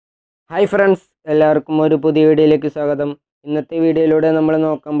Hi friends, എല്ലാവർക്കും ഒരു പുതിയ വീഡിയോയിലേക്ക് സ്വാഗതം. ഇന്നത്തെ വീഡിയോയിലൂടെ നമ്മൾ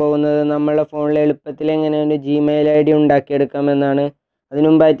നോക്കാൻ പോകുന്നത് നമ്മളുടെ ഫോണിൽ എളുപ്പത്തിൽ എങ്ങനെ ഒരു ജിമെയിൽ ഐ ഡി ഉണ്ടാക്കിയെടുക്കാമെന്നാണ്. അതിനു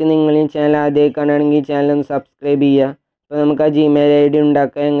മുമ്പായിട്ട് നിങ്ങൾ ഈ ചാനൽ ആദ്യമായി കാണുകയാണെങ്കിൽ ചാനൽ ഒന്ന് സബ്സ്ക്രൈബ് ചെയ്യുക. അപ്പോൾ നമുക്ക് ആ ജിമെയിൽ ഐ ഡി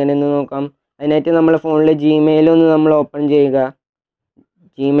ഉണ്ടാക്കാൻ എങ്ങനെയെന്ന് നോക്കാം. അതിനായിട്ട് നമ്മളെ ഫോണിൽ ജിമെയിൽ ഒന്ന് നമ്മൾ ഓപ്പൺ ചെയ്യുക.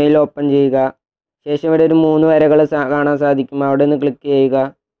 ശേഷം ഇവിടെ ഒരു 3 വരകൾ കാണാൻ സാധിക്കും. അവിടെ നിന്ന് ക്ലിക്ക് ചെയ്യുക.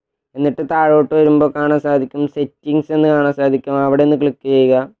 എന്നിട്ട് താഴോട്ട് വരുമ്പോൾ കാണാൻ സാധിക്കും സെറ്റിങ്സ് എന്ന് കാണാൻ സാധിക്കും. അവിടെ നിന്ന് ക്ലിക്ക്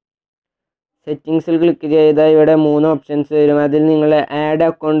ചെയ്യുക. സെറ്റിങ്സിൽ ക്ലിക്ക് ചെയ്താൽ ഇവിടെ 3 ഓപ്ഷൻസ് വരും. അതിൽ നിങ്ങൾ ആഡ്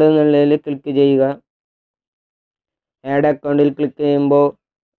അക്കൗണ്ട് എന്നുള്ളതിൽ ക്ലിക്ക് ചെയ്യുക. ആഡ് അക്കൗണ്ടിൽ ക്ലിക്ക് ചെയ്യുമ്പോൾ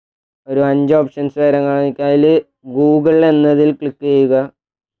ഒരു 5 ഓപ്ഷൻസ് വരെ കാണിക്കുക. അതിൽ ഗൂഗിൾ എന്നതിൽ ക്ലിക്ക് ചെയ്യുക.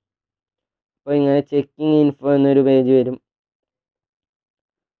 അപ്പോൾ ഇങ്ങനെ ചെക്കിങ് ഇൻഫോ എന്നൊരു പേജ് വരും.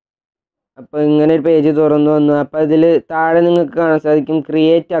 അപ്പോൾ ഇങ്ങനെ ഒരു പേജ് തുറന്നു വന്നു. അപ്പോൾ അതിൽ താഴെ നിങ്ങൾക്ക് കാണാൻ സാധിക്കും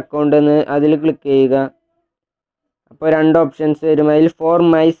ക്രിയേറ്റ് അക്കൗണ്ട് എന്ന്, അതിൽ ക്ലിക്ക് ചെയ്യുക. അപ്പോൾ 2 ഓപ്ഷൻസ് വരും. അതിൽ ഫോർ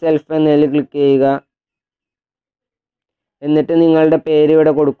മൈ സെൽഫ് എന്നതിൽ ക്ലിക്ക് ചെയ്യുക. എന്നിട്ട് നിങ്ങളുടെ പേര്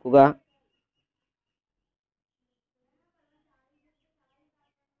ഇവിടെ കൊടുക്കുക.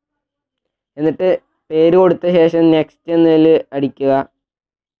 എന്നിട്ട് പേര് കൊടുത്ത ശേഷം നെക്സ്റ്റ് എന്നതിൽ അടിക്കുക.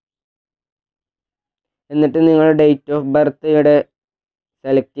 എന്നിട്ട് നിങ്ങളുടെ ഡേറ്റ് ഓഫ് ബർത്ത് ഇവിടെ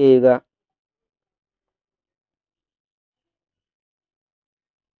സെലക്ട് ചെയ്യുക.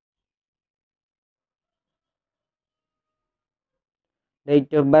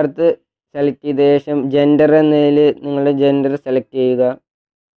 ഡേറ്റ് ഓഫ് ബർത്ത് സെലക്ട് ചെയ്ത ശേഷം ജെൻഡർ എന്നതിൽ നിങ്ങളുടെ ജെൻഡർ സെലക്ട് ചെയ്യുക.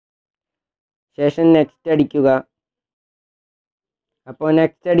 ശേഷം നെക്സ്റ്റ് അടിക്കുക. അപ്പോൾ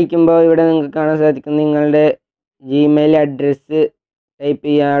നെക്സ്റ്റ് അടിക്കുമ്പോൾ ഇവിടെ നിങ്ങൾക്ക് കാണാൻ സാധിക്കും നിങ്ങളുടെ ജിമെയിൽ അഡ്രസ്സ് ടൈപ്പ്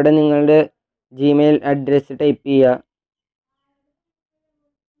ചെയ്യുക. അവിടെ നിങ്ങളുടെ ജിമെയിൽ അഡ്രസ്സ് ടൈപ്പ് ചെയ്യുക.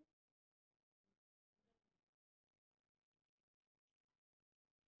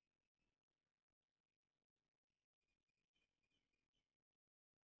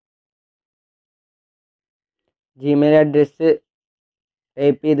 ജിമെയിൽ അഡ്രസ്സ്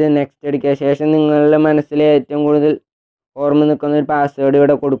ടൈപ്പ് ചെയ്ത് നെക്സ്റ്റ് അടിക്കുക. ശേഷം നിങ്ങളുടെ മനസ്സിലെ ഏറ്റവും കൂടുതൽ ഓർമ്മ നിൽക്കുന്ന ഒരു പാസ്വേഡ്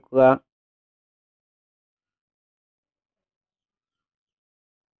ഇവിടെ കൊടുക്കുക.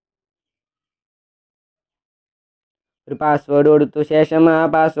 ഒരു പാസ്വേഡ് കൊടുത്തു. ശേഷം ആ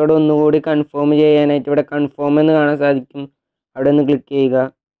പാസ്വേഡ് ഒന്നുകൂടി കൺഫേം ചെയ്യാനായിട്ട് ഇവിടെ കൺഫേം എന്ന് കാണാൻ സാധിക്കും. അവിടെ ഒന്ന് ക്ലിക്ക് ചെയ്യുക.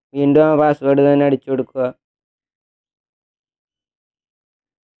 വീണ്ടും ആ പാസ്വേഡ് തന്നെ അടിച്ചു കൊടുക്കുക.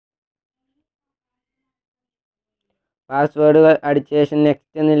 പാസ്വേഡ് അടിച്ച ശേഷം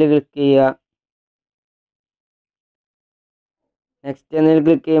നെക്സ്റ്റ് എന്നതിൽ ക്ലിക്ക് ചെയ്യുക. നെക്സ്റ്റ് എന്നതിൽ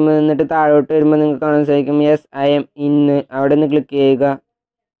ക്ലിക്ക് ചെയ്യുമ്പോൾ എന്നിട്ട് താഴോട്ട് വരുമ്പോൾ നിങ്ങൾക്ക് കാണാൻ സാധിക്കും യെസ് ഐ എം ഇൻ, അവിടെ നിന്ന് ക്ലിക്ക് ചെയ്യുക.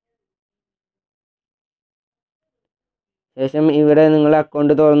 ശേഷം ഇവിടെ നിങ്ങൾ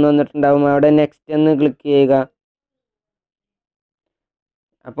അക്കൗണ്ട് തുറന്നു വന്നിട്ടുണ്ടാകും. അവിടെ നെക്സ്റ്റ് എന്ന് ക്ലിക്ക് ചെയ്യുക.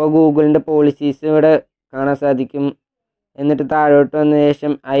 അപ്പോൾ ഗൂഗിളിൻ്റെ പോളിസീസ് ഇവിടെ കാണാൻ സാധിക്കും. എന്നിട്ട് താഴോട്ട് വന്ന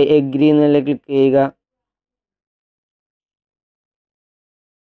ശേഷം ഐ എഗ്രി എന്നുള്ള ക്ലിക്ക് ചെയ്യുക.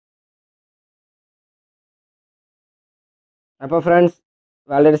 അപ്പോൾ ഫ്രണ്ട്സ്,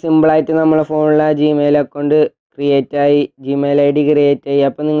 വളരെ സിമ്പിളായിട്ട് നമ്മളെ ഫോണിൽ ആ Gmail account Gmail I D create ആയി.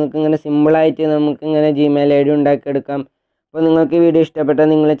 അപ്പോൾ നിങ്ങൾക്ക് ഇങ്ങനെ സിമ്പിളായിട്ട് നമുക്ക് ഇങ്ങനെ ജിമെയിൽ ഐ ഡി ഉണ്ടാക്കിയെടുക്കാം. അപ്പോൾ നിങ്ങൾക്ക് ഈ വീഡിയോ ഇഷ്ടപ്പെട്ടാൽ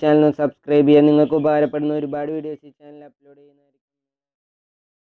നിങ്ങളുടെ ചാനൽ സബ്സ്ക്രൈബ് ചെയ്യുക. നിങ്ങൾക്ക് ഉപകാരപ്പെടുന്ന ഒരുപാട് വീഡിയോസ് ഈ ചാനൽ അപ്ലോഡ് ചെയ്യുന്നത്